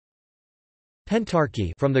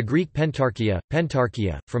Pentarchy from the Greek pentarchia,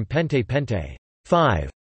 pentarchia, from pente pente, 5,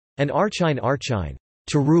 and archine archine,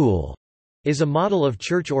 to rule, is a model of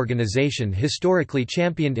church organization historically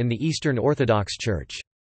championed in the Eastern Orthodox Church.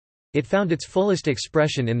 It found its fullest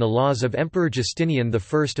expression in the laws of Emperor Justinian I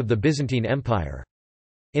of the Byzantine Empire.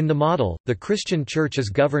 In the model, the Christian Church is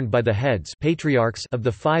governed by the heads patriarchs of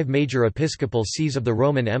the 5 major episcopal sees of the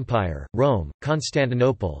Roman Empire: Rome,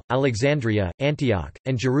 Constantinople, Alexandria, Antioch,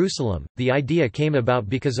 and Jerusalem. The idea came about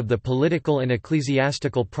because of the political and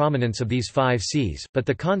ecclesiastical prominence of these 5 sees, but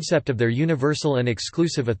the concept of their universal and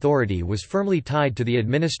exclusive authority was firmly tied to the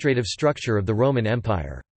administrative structure of the Roman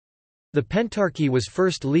Empire. The Pentarchy was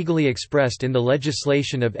first legally expressed in the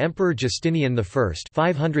legislation of Emperor Justinian I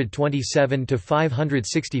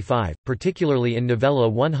 527–565, particularly in Novella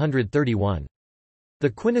 131. The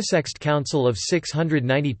Quinisext Council of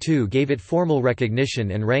 692 gave it formal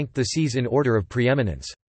recognition and ranked the sees in order of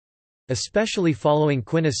preeminence. Especially following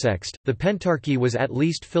Quinisext, the Pentarchy was at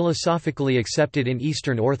least philosophically accepted in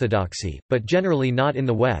Eastern Orthodoxy, but generally not in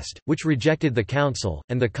the West, which rejected the council,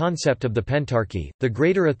 and the concept of the Pentarchy. The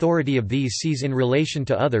greater authority of these sees in relation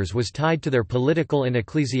to others was tied to their political and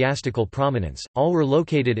ecclesiastical prominence. All were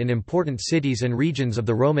located in important cities and regions of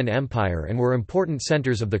the Roman Empire and were important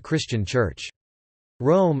centers of the Christian Church.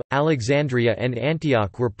 Rome, Alexandria and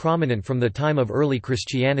Antioch were prominent from the time of early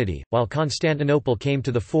Christianity, while Constantinople came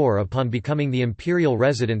to the fore upon becoming the imperial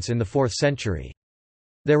residence in the 4th century.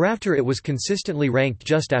 Thereafter it was consistently ranked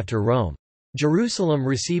just after Rome. Jerusalem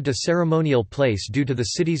received a ceremonial place due to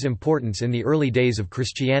the city's importance in the early days of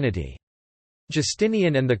Christianity.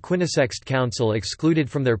 Justinian and the Quinisext Council excluded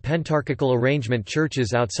from their pentarchical arrangement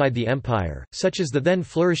churches outside the empire, such as the then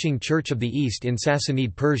flourishing Church of the East in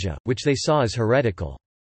Sassanid Persia, which they saw as heretical.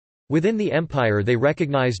 Within the empire they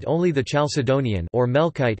recognized only the Chalcedonian or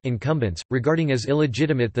Melkite incumbents, regarding as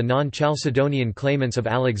illegitimate the non-Chalcedonian claimants of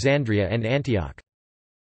Alexandria and Antioch.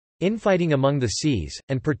 Infighting among the sees,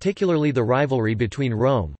 and particularly the rivalry between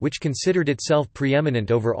Rome, which considered itself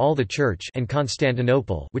preeminent over all the Church, and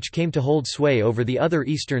Constantinople, which came to hold sway over the other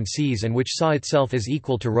eastern sees and which saw itself as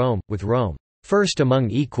equal to Rome, with Rome first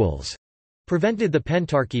among equals, prevented the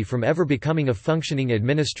Pentarchy from ever becoming a functioning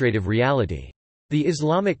administrative reality. The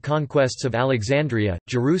Islamic conquests of Alexandria,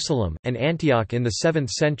 Jerusalem, and Antioch in the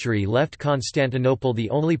 7th century left Constantinople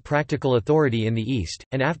the only practical authority in the East,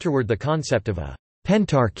 and afterward the concept of a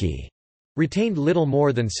Pentarchy retained little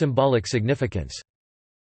more than symbolic significance.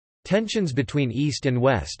 Tensions between East and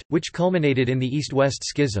West, which culminated in the East-West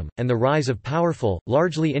Schism, and the rise of powerful,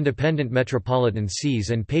 largely independent metropolitan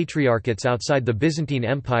sees and patriarchates outside the Byzantine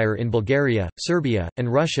Empire in Bulgaria, Serbia,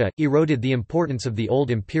 and Russia, eroded the importance of the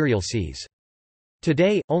old imperial sees.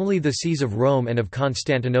 Today, only the sees of Rome and of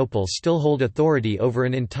Constantinople still hold authority over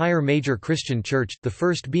an entire major Christian church, the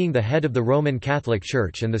first being the head of the Roman Catholic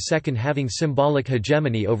Church and the second having symbolic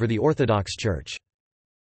hegemony over the Orthodox Church.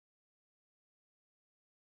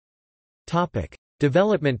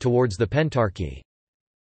 Development towards the Pentarchy.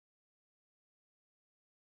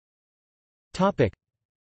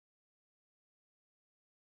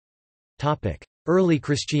 Early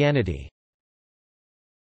Christianity.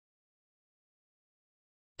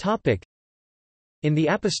 In the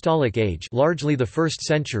Apostolic Age, largely the 1st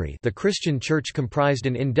century, the Christian Church comprised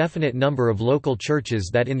an indefinite number of local churches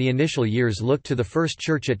that in the initial years looked to the First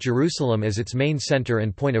Church at Jerusalem as its main center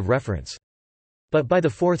and point of reference. But by the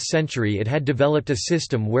 4th century it had developed a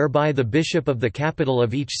system whereby the bishop of the capital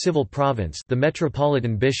of each civil province, the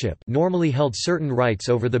metropolitan bishop, normally held certain rights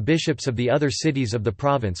over the bishops of the other cities of the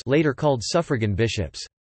province, later called suffragan bishops.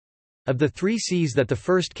 Of the 3 sees that the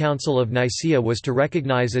First Council of Nicaea was to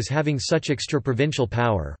recognize as having such extraprovincial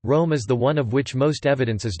power, Rome is the one of which most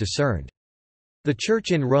evidence is discerned. The Church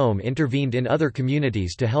in Rome intervened in other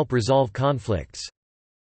communities to help resolve conflicts.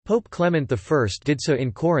 Pope Clement I did so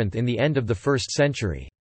in Corinth in the end of the 1st century.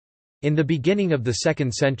 In the beginning of the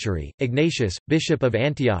 2nd century, Ignatius, Bishop of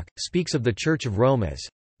Antioch, speaks of the Church of Rome as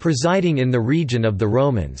presiding in the region of the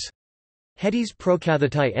Romans. Hedes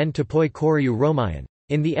prokathetai en topoi choriou Romaean.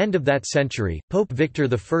 In the end of that century, Pope Victor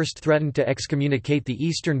I threatened to excommunicate the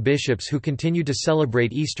Eastern bishops who continued to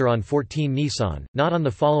celebrate Easter on 14 Nisan, not on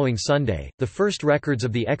the following Sunday. The first records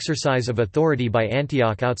of the exercise of authority by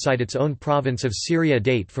Antioch outside its own province of Syria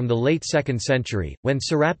date from the late 2nd century, when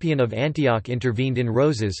Serapion of Antioch intervened in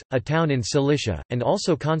Roses, a town in Cilicia, and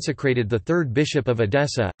also consecrated the 3rd bishop of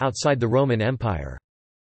Edessa, outside the Roman Empire.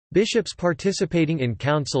 Bishops participating in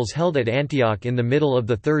councils held at Antioch in the middle of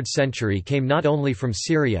the 3rd century came not only from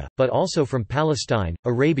Syria, but also from Palestine,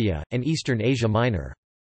 Arabia, and Eastern Asia Minor.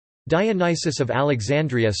 Dionysius of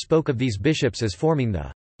Alexandria spoke of these bishops as forming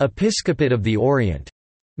the episcopate of the Orient.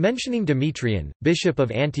 Mentioning Demetrian, bishop of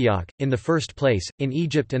Antioch, in the first place, in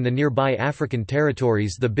Egypt and the nearby African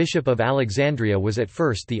territories the bishop of Alexandria was at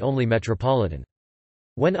first the only metropolitan.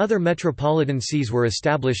 When other metropolitan sees were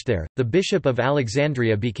established there, the bishop of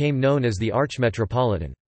Alexandria became known as the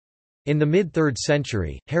archmetropolitan. In the mid-3rd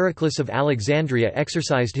century, Heraclius of Alexandria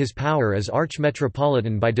exercised his power as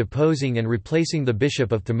archmetropolitan by deposing and replacing the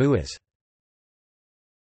bishop of Thammuis.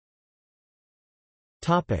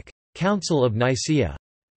 Council of Nicaea.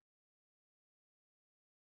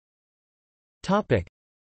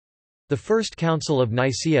 The First Council of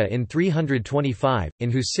Nicaea in 325,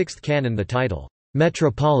 in whose 6th canon the title,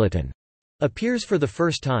 "'Metropolitan' appears for the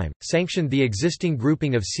first time, sanctioned the existing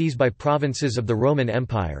grouping of sees by provinces of the Roman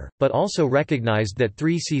Empire, but also recognized that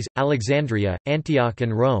 3 sees, Alexandria, Antioch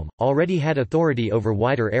and Rome, already had authority over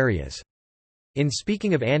wider areas. In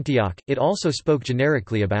speaking of Antioch, it also spoke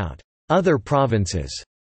generically about "'other provinces'".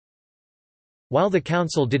 While the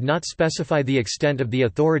council did not specify the extent of the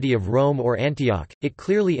authority of Rome or Antioch, it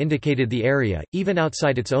clearly indicated the area, even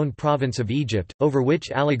outside its own province of Egypt, over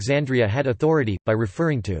which Alexandria had authority, by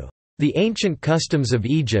referring to the ancient customs of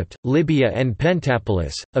Egypt, Libya and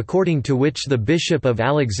Pentapolis, according to which the bishop of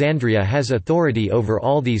Alexandria has authority over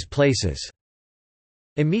all these places.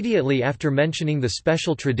 Immediately after mentioning the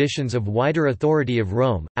special traditions of wider authority of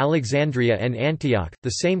Rome, Alexandria and Antioch, the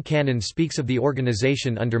same canon speaks of the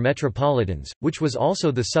organization under metropolitans, which was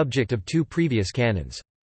also the subject of 2 previous canons.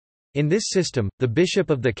 In this system, the bishop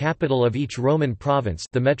of the capital of each Roman province,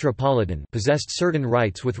 the metropolitan, possessed certain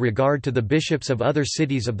rights with regard to the bishops of other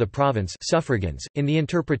cities of the province, suffragans. In the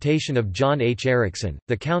interpretation of John H. Erickson,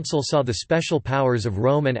 the council saw the special powers of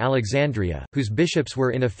Rome and Alexandria, whose bishops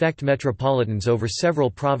were in effect metropolitans over several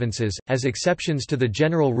provinces, as exceptions to the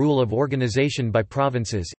general rule of organization by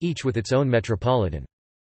provinces, each with its own metropolitan.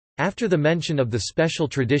 After the mention of the special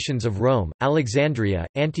traditions of Rome, Alexandria,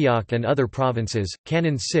 Antioch and other provinces,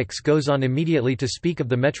 Canon 6 goes on immediately to speak of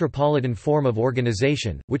the metropolitan form of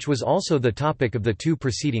organization, which was also the topic of the 2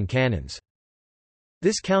 preceding canons.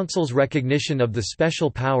 This council's recognition of the special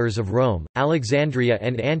powers of Rome, Alexandria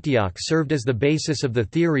and Antioch served as the basis of the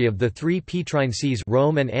theory of the 3 Petrine sees.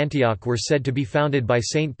 Rome and Antioch were said to be founded by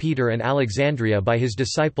Saint Peter and Alexandria by his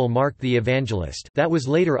disciple Mark the Evangelist. That was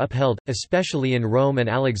later upheld, especially in Rome and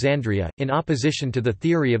Alexandria, in opposition to the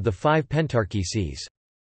theory of the 5 Pentarchy sees.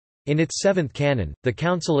 In its 7th canon, the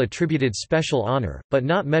council attributed special honor, but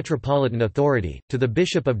not metropolitan authority, to the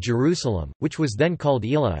bishop of Jerusalem, which was then called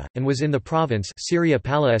Elia, and was in the province Syria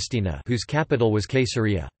Palestina, whose capital was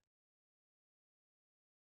Caesarea.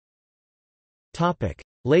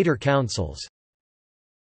 Later councils.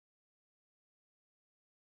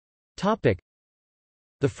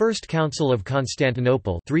 The First Council of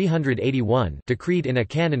Constantinople 381 decreed in a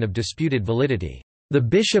canon of disputed validity, "The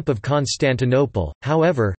bishop of Constantinople,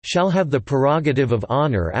 however, shall have the prerogative of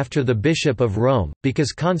honor after the bishop of Rome,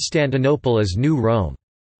 because Constantinople is New Rome."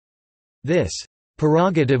 This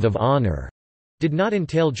prerogative of honor did not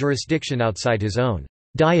entail jurisdiction outside his own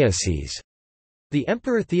diocese. The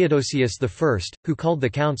Emperor Theodosius I, who called the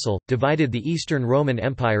council, divided the Eastern Roman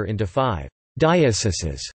Empire into 5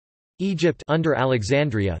 dioceses. Egypt under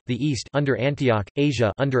Alexandria, the East under Antioch,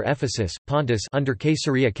 Asia under Ephesus, Pontus under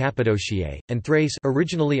Caesarea Cappadociae, and Thrace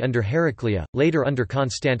originally under Heraclea, later under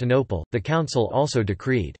Constantinople. The council also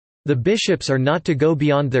decreed, "The bishops are not to go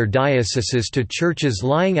beyond their dioceses to churches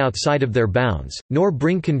lying outside of their bounds, nor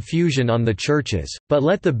bring confusion on the churches, but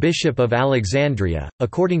let the bishop of Alexandria,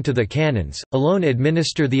 according to the canons, alone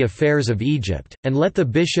administer the affairs of Egypt, and let the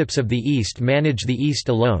bishops of the East manage the East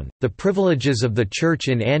alone. The privileges of the church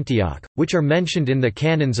in Antioch, which are mentioned in the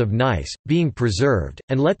canons of Nice, being preserved,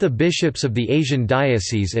 and let the bishops of the Asian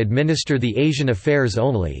diocese administer the Asian affairs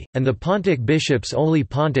only, and the Pontic bishops only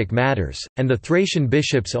Pontic matters, and the Thracian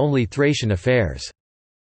bishops only Thracian affairs."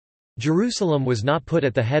 Jerusalem was not put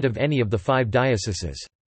at the head of any of the 5 dioceses.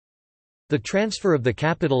 The transfer of the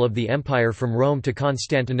capital of the empire from Rome to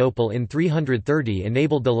Constantinople in 330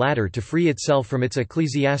 enabled the latter to free itself from its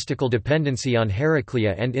ecclesiastical dependency on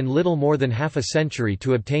Heraclea and in little more than half a century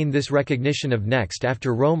to obtain this recognition of next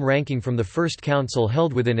after Rome ranking from the First Council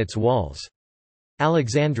held within its walls.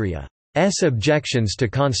 Alexandria's objections to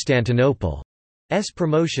Constantinople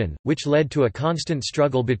promotion, which led to a constant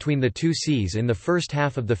struggle between the 2 sees in the first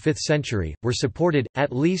half of the 5th century, were supported,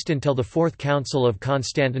 at least until the Fourth Council of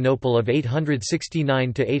Constantinople of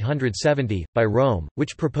 869–870, by Rome,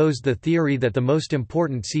 which proposed the theory that the most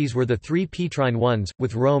important sees were the 3 Petrine ones,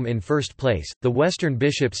 with Rome in first place. The Western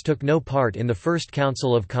bishops took no part in the First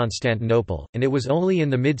Council of Constantinople, and it was only in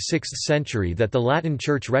the mid-6th century that the Latin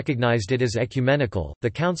Church recognized it as ecumenical.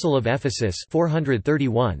 The Council of Ephesus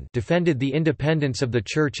 431 defended the independence independence of the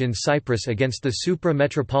Church in Cyprus against the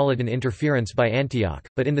supra-metropolitan interference by Antioch,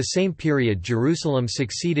 but in the same period Jerusalem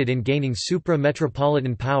succeeded in gaining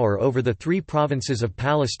supra-metropolitan power over the three provinces of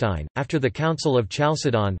Palestine. After the Council of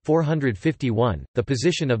Chalcedon 451, the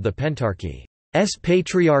position of the Pentarchy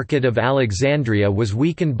Patriarchate of Alexandria was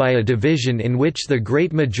weakened by a division in which the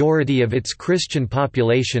great majority of its Christian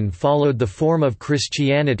population followed the form of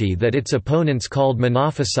Christianity that its opponents called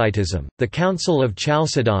Monophysitism. The Council of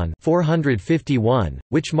Chalcedon 451,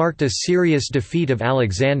 which marked a serious defeat of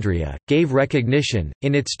Alexandria, gave recognition,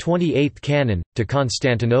 in its 28th canon, to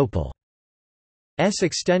Constantinople's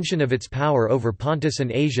extension of its power over Pontus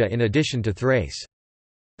and Asia in addition to Thrace.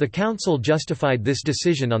 The council justified this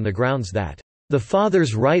decision on the grounds that the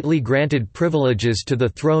Fathers rightly granted privileges to the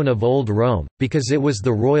throne of Old Rome, because it was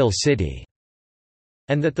the royal city,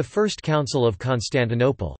 and that the First Council of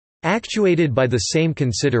Constantinople, actuated by the same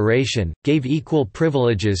consideration, gave equal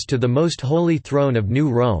privileges to the most holy throne of New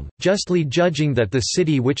Rome, justly judging that the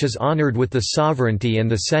city which is honored with the sovereignty and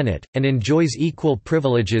the Senate, and enjoys equal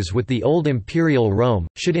privileges with the old imperial Rome,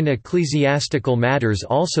 should in ecclesiastical matters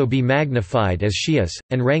also be magnified as she is,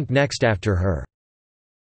 and rank next after her.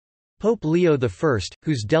 Pope Leo I,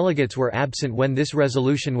 whose delegates were absent when this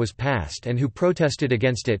resolution was passed and who protested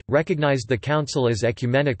against it, recognized the council as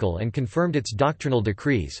ecumenical and confirmed its doctrinal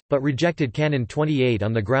decrees, but rejected Canon 28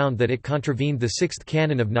 on the ground that it contravened the Sixth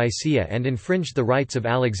Canon of Nicaea and infringed the rights of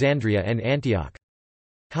Alexandria and Antioch.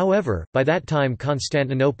 However, by that time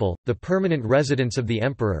Constantinople, the permanent residence of the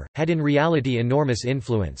emperor, had in reality enormous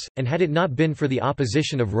influence, and had it not been for the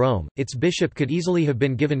opposition of Rome, its bishop could easily have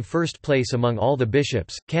been given first place among all the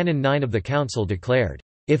bishops. Canon 9 of the council declared,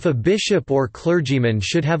 "If a bishop or clergyman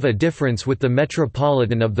should have a difference with the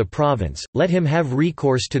metropolitan of the province, let him have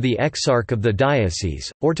recourse to the exarch of the diocese,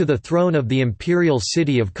 or to the throne of the imperial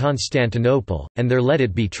city of Constantinople, and there let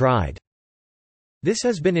it be tried." This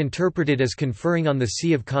has been interpreted as conferring on the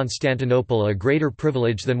See of Constantinople a greater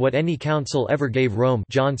privilege than what any council ever gave Rome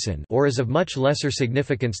Johnson, or is of much lesser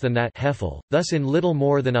significance than that Heffel. Thus in little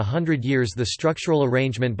more than 100 years the structural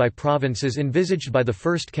arrangement by provinces envisaged by the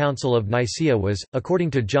First Council of Nicaea was,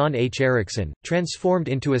 according to John H. Erickson, transformed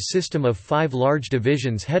into a system of 5 large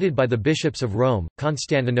divisions headed by the bishops of Rome,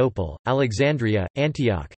 Constantinople, Alexandria,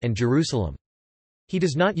 Antioch, and Jerusalem. He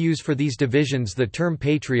does not use for these divisions the term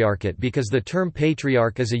patriarchate because the term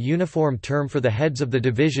patriarch as a uniform term for the heads of the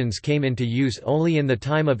divisions came into use only in the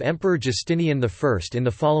time of Emperor Justinian I in the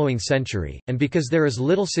following century, and because there is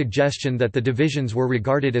little suggestion that the divisions were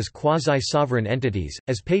regarded as quasi-sovereign entities,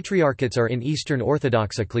 as patriarchates are in Eastern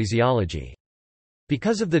Orthodox ecclesiology.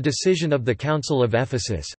 Because of the decision of the Council of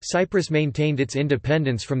Ephesus, Cyprus maintained its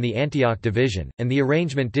independence from the Antioch division, and the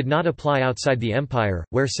arrangement did not apply outside the empire,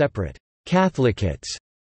 where separate Catholicates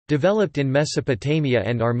developed in Mesopotamia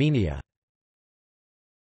and Armenia.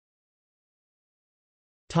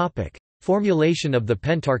 Formulation of the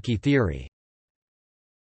Pentarchy theory.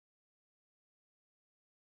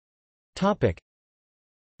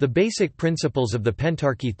 The basic principles of the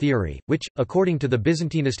Pentarchy theory, which, according to the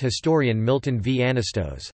Byzantinist historian Milton V.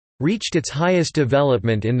 Anastos, reached its highest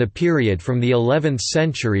development in the period from the 11th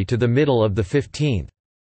century to the middle of the 15th.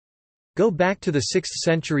 Go back to the 6th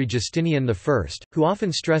century Justinian I, who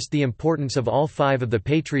often stressed the importance of all 5 of the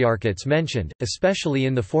patriarchates mentioned, especially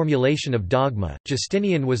in the formulation of dogma.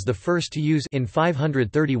 Justinian was the first to use in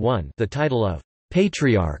 531 the title of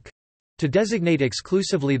patriarch to designate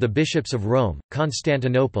exclusively the bishops of Rome,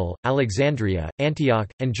 Constantinople, Alexandria, Antioch,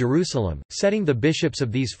 and Jerusalem, setting the bishops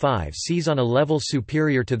of these 5 sees on a level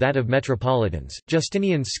superior to that of metropolitans.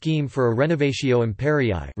 Justinian's scheme for a renovatio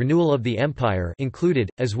imperii, renewal of the empire, included,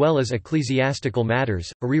 as well as ecclesiastical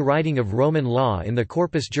matters, a rewriting of Roman law in the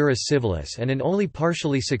Corpus Juris Civilis and an only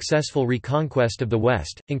partially successful reconquest of the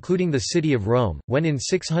West, including the city of Rome. When in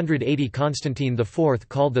 680 Constantine IV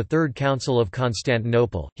called the Third Council of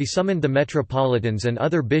Constantinople, he summoned the metropolitans and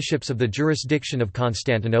other bishops of the jurisdiction of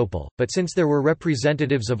Constantinople, but since there were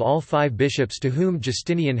representatives of all 5 bishops to whom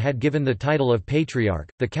Justinian had given the title of patriarch,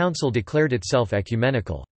 the council declared itself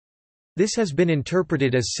ecumenical. This has been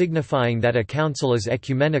interpreted as signifying that a council is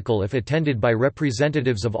ecumenical if attended by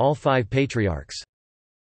representatives of all 5 patriarchs.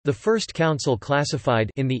 The First Council classified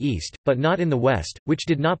in the East, but not in the West, which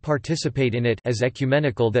did not participate in it, as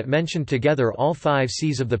ecumenical that mentioned together all 5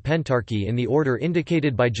 sees of the Pentarchy in the order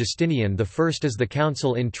indicated by Justinian I as the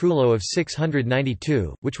Council in Trullo of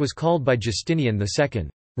 692, which was called by Justinian II,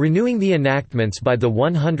 renewing the enactments by the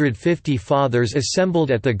 150 Fathers assembled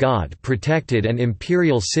at the God-protected and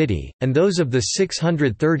imperial city, and those of the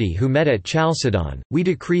 630 who met at Chalcedon, we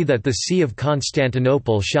decree that the See of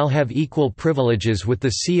Constantinople shall have equal privileges with the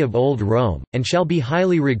See of Old Rome, and shall be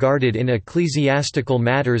highly regarded in ecclesiastical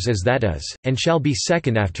matters as that is, and shall be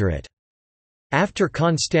second after it. After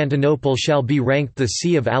Constantinople shall be ranked the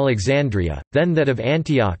See of Alexandria, then that of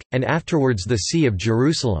Antioch, and afterwards the See of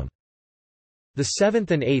Jerusalem." The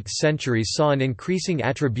 7th and 8th centuries saw an increasing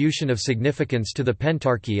attribution of significance to the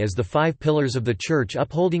Pentarchy as the 5 pillars of the Church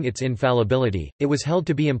upholding its infallibility. It was held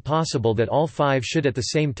to be impossible that all 5 should at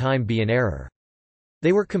the same time be in error.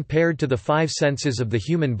 They were compared to the 5 senses of the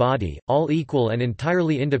human body, all equal and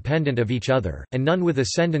entirely independent of each other, and none with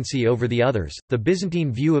ascendancy over the others. The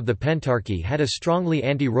Byzantine view of the Pentarchy had a strongly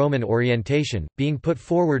anti-Roman orientation, being put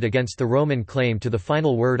forward against the Roman claim to the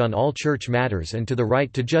final word on all church matters and to the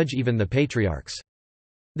right to judge even the patriarchs.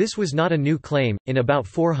 This was not a new claim. In about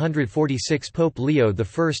 446, Pope Leo I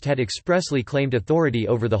had expressly claimed authority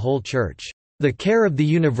over the whole church. The care of the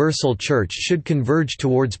universal church should converge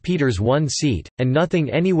towards Peter's one seat, and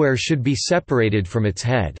nothing anywhere should be separated from its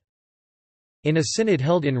head. In a synod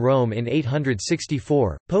held in Rome in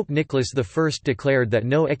 864, Pope Nicholas I declared that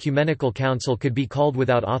no ecumenical council could be called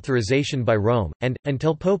without authorization by Rome, and,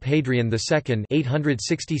 until Pope Hadrian II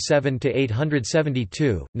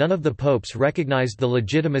 (867–872), none of the popes recognized the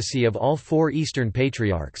legitimacy of all 4 Eastern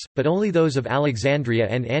Patriarchs, but only those of Alexandria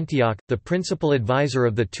and Antioch. The principal advisor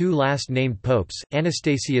of the 2 last-named popes,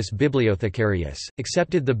 Anastasius Bibliothecarius,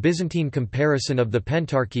 accepted the Byzantine comparison of the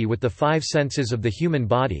Pentarchy with the 5 senses of the human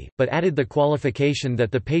body, but added the qualification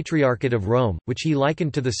that the Patriarchate of Rome, which he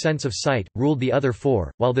likened to the sense of sight, ruled the other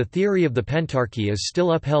 4. While the theory of the Pentarchy is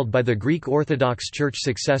still upheld by the Greek Orthodox Church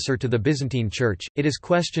successor to the Byzantine Church, it is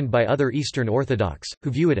questioned by other Eastern Orthodox,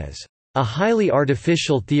 who view it as a highly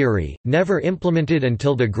artificial theory, never implemented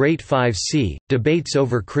until the Great 5C. Debates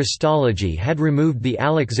over Christology had removed the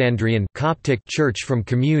Alexandrian Coptic Church from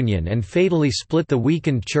communion and fatally split the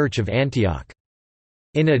weakened Church of Antioch.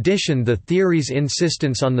 In addition, the theory's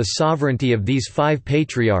insistence on the sovereignty of these 5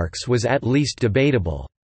 patriarchs was at least debatable.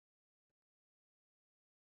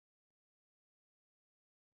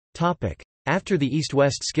 After the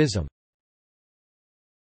East-West Schism.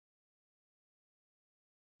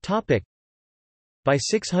 By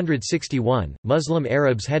 661, Muslim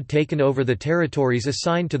Arabs had taken over the territories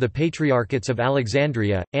assigned to the Patriarchates of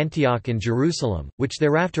Alexandria, Antioch and Jerusalem, which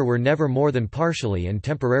thereafter were never more than partially and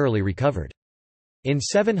temporarily recovered. In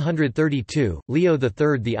 732, Leo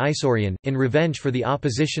III the Isaurian, in revenge for the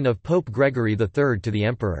opposition of Pope Gregory III to the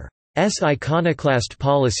emperor's iconoclast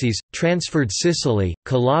policies, transferred Sicily,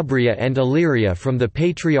 Calabria and Illyria from the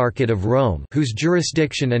Patriarchate of Rome, whose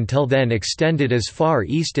jurisdiction until then extended as far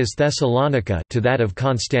east as Thessalonica, to that of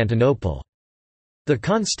Constantinople. The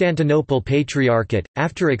Constantinople Patriarchate,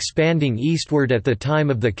 after expanding eastward at the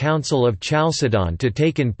time of the Council of Chalcedon to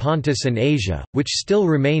take in Pontus and Asia, which still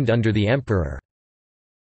remained under the emperor's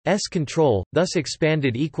control, thus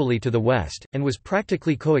expanded equally to the west, and was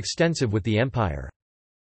practically coextensive with the empire.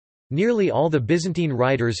 Nearly all the Byzantine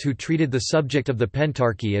writers who treated the subject of the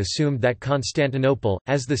Pentarchy assumed that Constantinople,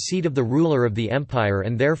 as the seat of the ruler of the empire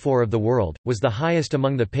and therefore of the world, was the highest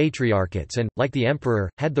among the patriarchates and, like the emperor,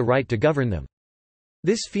 had the right to govern them.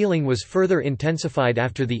 This feeling was further intensified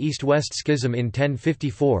after the East-West Schism in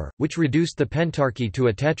 1054, which reduced the Pentarchy to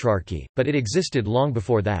a tetrarchy, but it existed long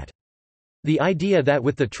before that. The idea that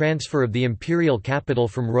with the transfer of the imperial capital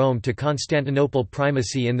from Rome to Constantinople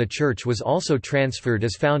primacy in the Church was also transferred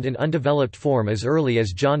is found in undeveloped form as early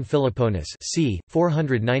as John Philoponus c.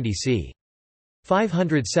 490 c.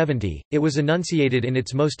 570, it was enunciated in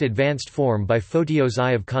its most advanced form by Photios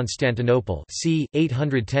I of Constantinople c.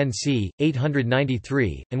 810 c.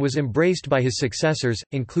 893, and was embraced by his successors,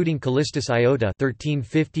 including Callistus Iota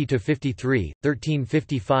 (1350–53,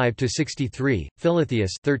 1355–63), Philotheus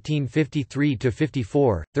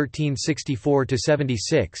 (1353–54,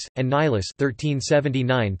 1364–76), and Nilus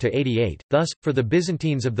 (1379–88). Thus, for the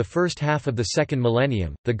Byzantines of the first half of the second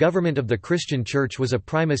millennium, the government of the Christian Church was a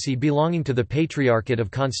primacy belonging to the Patriarchate of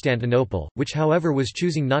Constantinople, which however was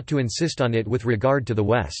choosing not to insist on it with regard to the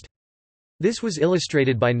West. This was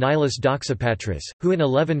illustrated by Nilus Doxopatris, who in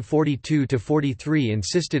 1142–43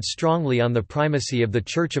 insisted strongly on the primacy of the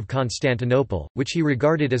Church of Constantinople, which he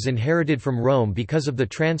regarded as inherited from Rome because of the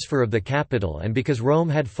transfer of the capital and because Rome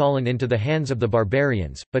had fallen into the hands of the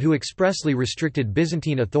barbarians, but who expressly restricted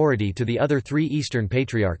Byzantine authority to the other 3 Eastern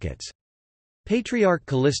Patriarchates. Patriarch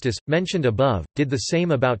Callistus, mentioned above, did the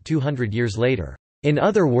same about 200 years later. In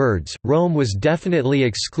other words, Rome was definitely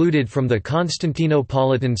excluded from the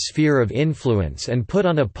Constantinopolitan sphere of influence and put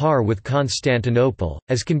on a par with Constantinople,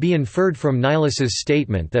 as can be inferred from Nilas's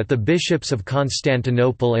statement that the bishops of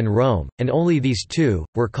Constantinople and Rome, and only these two,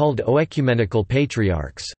 were called oecumenical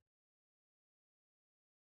patriarchs.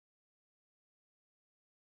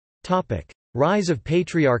 Rise of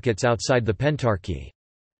patriarchates outside the Pentarchy.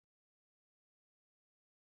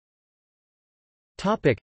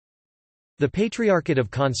 The Patriarchate of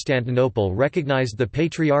Constantinople recognized the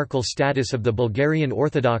patriarchal status of the Bulgarian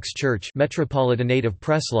Orthodox Church Metropolitanate of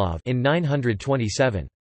Preslav in 927.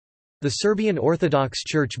 The Serbian Orthodox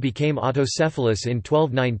Church became autocephalous in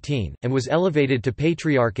 1219, and was elevated to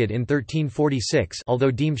Patriarchate in 1346, although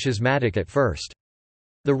deemed schismatic at first.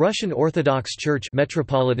 The Russian Orthodox Church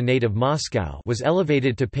Metropolitanate of Moscow was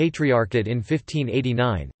elevated to Patriarchate in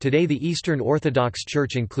 1589. Today the Eastern Orthodox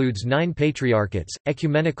Church includes 9 patriarchates: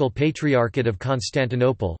 Ecumenical Patriarchate of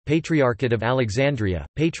Constantinople, Patriarchate of Alexandria,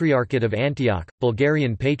 Patriarchate of Antioch,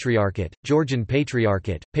 Bulgarian Patriarchate, Georgian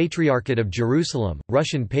Patriarchate, Patriarchate of Jerusalem,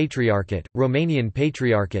 Russian Patriarchate, Romanian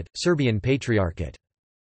Patriarchate, Serbian Patriarchate.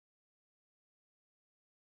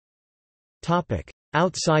 Topic: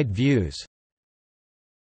 Outside views.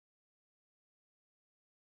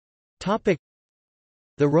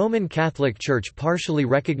 The Roman Catholic Church partially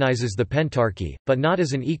recognizes the Pentarchy, but not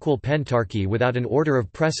as an equal Pentarchy without an order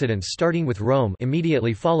of precedence starting with Rome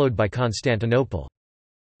immediately followed by Constantinople.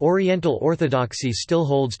 Oriental Orthodoxy still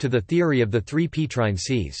holds to the theory of the 3 Petrine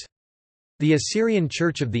sees. The Assyrian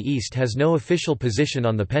Church of the East has no official position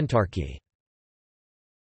on the Pentarchy.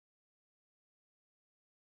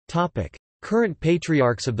 Current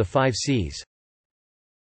patriarchs of the 5 sees.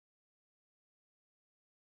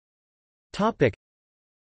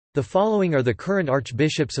 The following are the current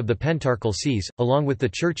archbishops of the Pentarchal sees, along with the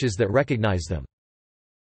churches that recognize them.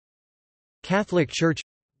 Catholic Church,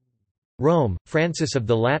 Rome, Francis of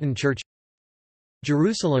the Latin Church,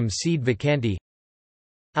 Jerusalem Sede Vacanti,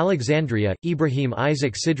 Alexandria, Ibrahim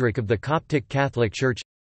Isaac Sidric of the Coptic Catholic Church,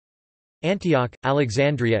 Antioch,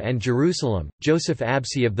 Alexandria and Jerusalem, Joseph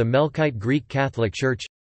Absi of the Melkite Greek Catholic Church,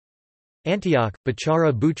 Antioch,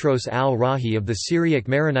 Bachara Boutros al-Rahi of the Syriac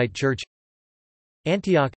Maronite Church,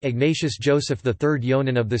 Antioch, Ignatius Joseph III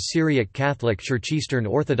Yonan of the Syriac Catholic Church, Eastern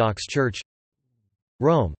Orthodox Church,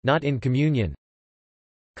 Rome, not in communion,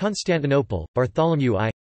 Constantinople, Bartholomew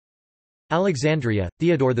I, Alexandria,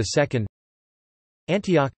 Theodore II,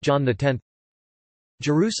 Antioch, John X,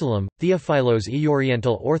 Jerusalem, Theophilos I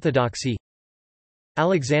Oriental Orthodoxy,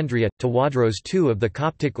 Alexandria, Tawadros II of the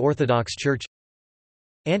Coptic Orthodox Church,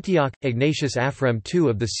 Antioch, Ignatius Aphrem II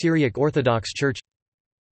of the Syriac Orthodox Church.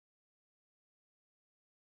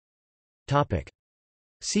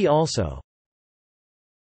 See also: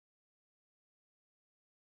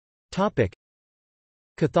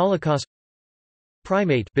 Catholicos,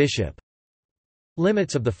 Primate bishop,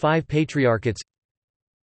 limits of the 5 patriarchates.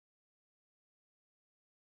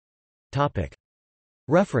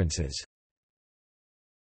 References.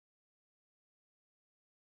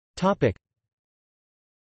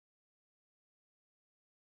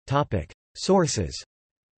 Sources.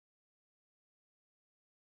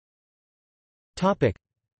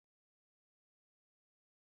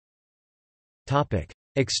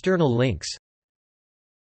 External links.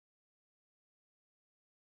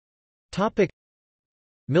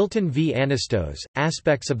 Milton v. Anastos,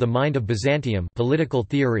 Aspects of the Mind of Byzantium, Political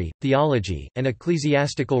Theory, Theology, and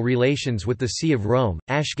Ecclesiastical Relations with the See of Rome,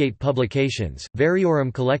 Ashgate Publications,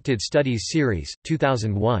 Variorum Collected Studies Series,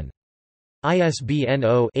 2001. ISBN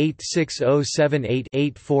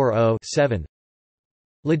 0-86078-840-7.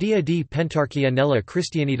 Lydia di Pentarchia nella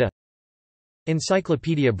Cristianità.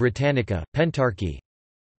 Encyclopaedia Britannica, Pentarchy.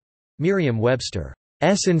 Merriam-Webster's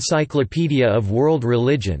Encyclopedia of World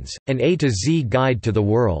Religions, an A to Z Guide to the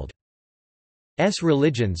World's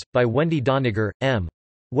Religions, by Wendy Doniger, M.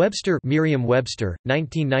 Webster, Merriam-Webster,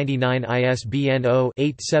 1999. ISBN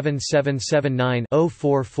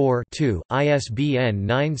 0-87779-044-2, ISBN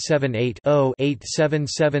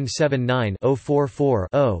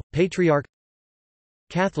 978-0-87779-044-0. Patriarch.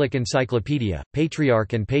 Catholic Encyclopedia,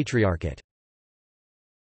 Patriarch and Patriarchate.